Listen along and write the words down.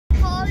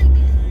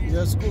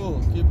your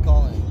school, keep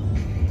calling.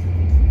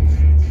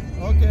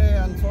 Okay,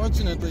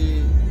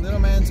 unfortunately, little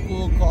man's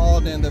school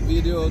called and the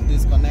video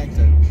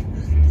disconnected.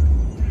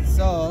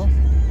 So,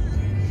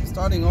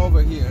 starting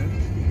over here,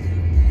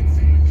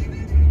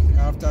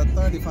 after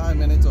 35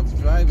 minutes of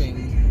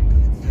driving,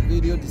 the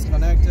video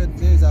disconnected.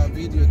 This is our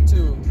video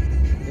 2.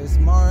 It's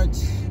March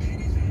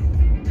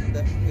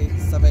the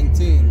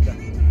 17th.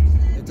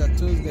 It's a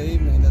Tuesday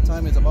evening. The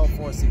time is about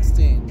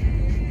 4:16.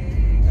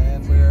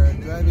 And we're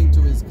driving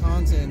to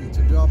Wisconsin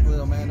to drop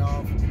little man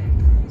off.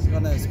 He's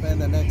gonna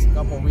spend the next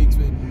couple of weeks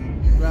with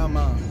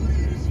grandma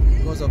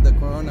because of the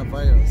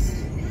coronavirus.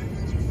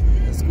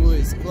 The school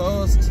is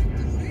closed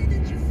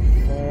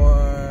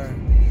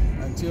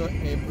until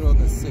April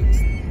the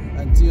 6th,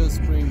 until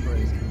spring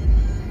break.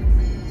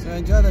 So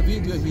enjoy the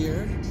video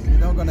here. You're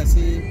not gonna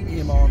see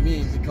him or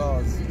me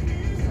because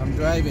I'm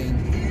driving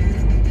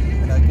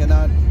and I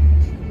cannot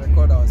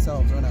record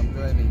ourselves when I'm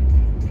driving.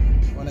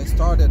 When I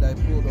started, I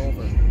pulled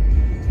over.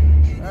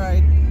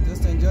 Alright,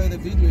 just enjoy the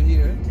video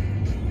here.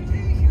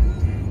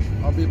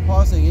 I'll be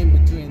pausing in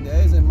between. There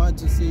isn't much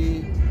to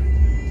see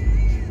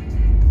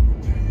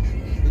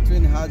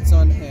between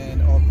Hudson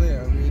and Eau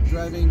Claire. We're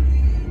driving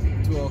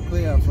to Eau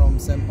Claire from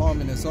St. Paul,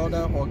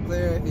 Minnesota. Eau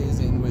Claire is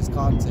in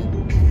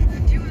Wisconsin.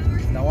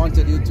 And I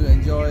wanted you to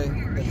enjoy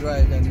the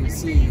drive and you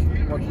see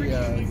what we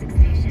are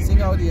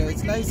seeing out here.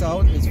 It's nice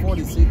out. It's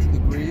 46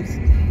 degrees.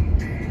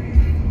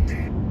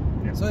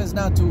 So it's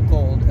not too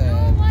cold.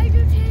 And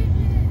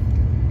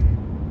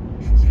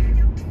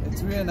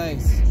it's really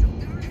nice.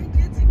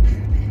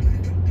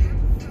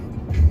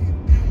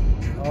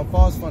 I'll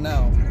pause for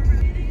now.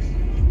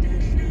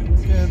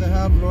 Okay, they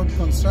have road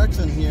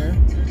construction here.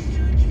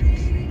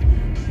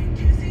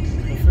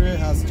 The freeway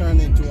has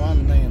turned into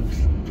one lane.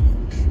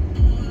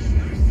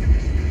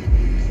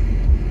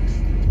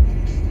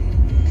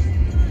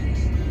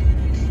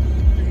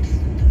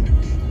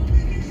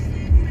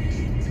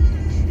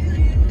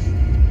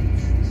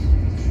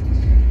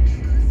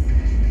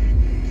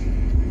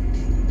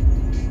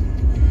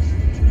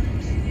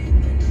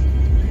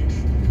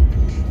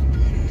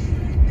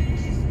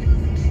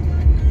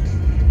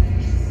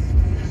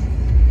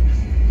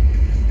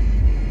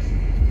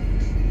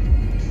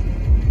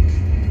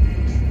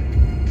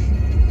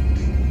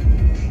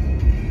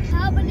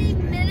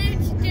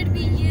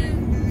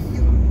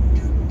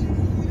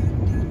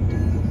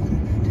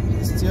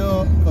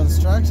 Still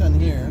construction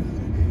here,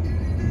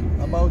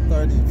 about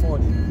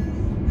 30-40.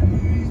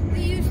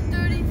 We use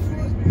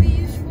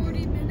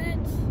 40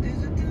 minutes.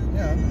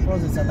 Yeah,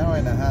 because it's an hour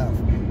and a half.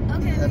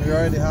 Okay. And we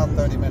already have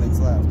 30 minutes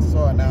left,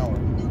 so an hour.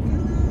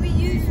 We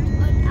used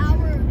an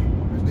hour.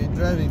 We've been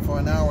driving for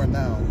an hour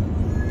now.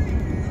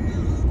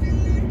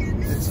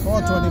 It's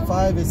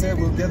 4:25. It said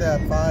we'll get there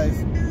at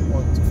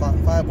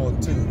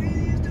 5:02.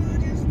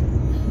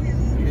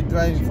 We've been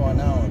driving for an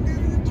hour.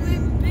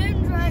 We've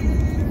been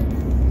driving.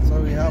 So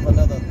we have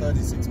another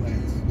 36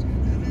 minutes.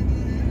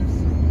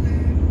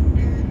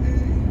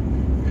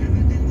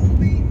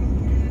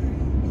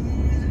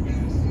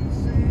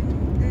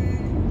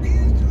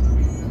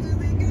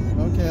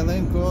 Okay,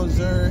 lane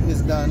closure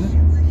is done.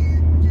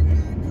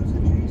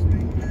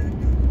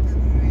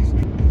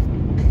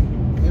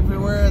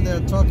 Everywhere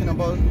they're talking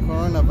about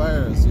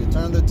coronavirus. You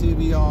turn the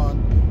TV on,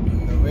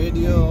 the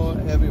radio,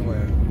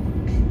 everywhere.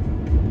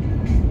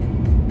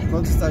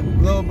 Because it's a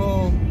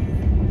global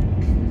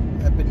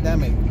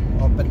epidemic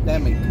or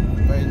pandemic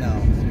right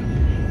now.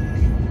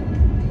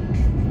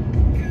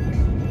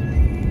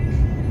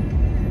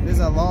 There's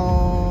a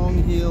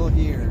long hill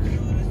here.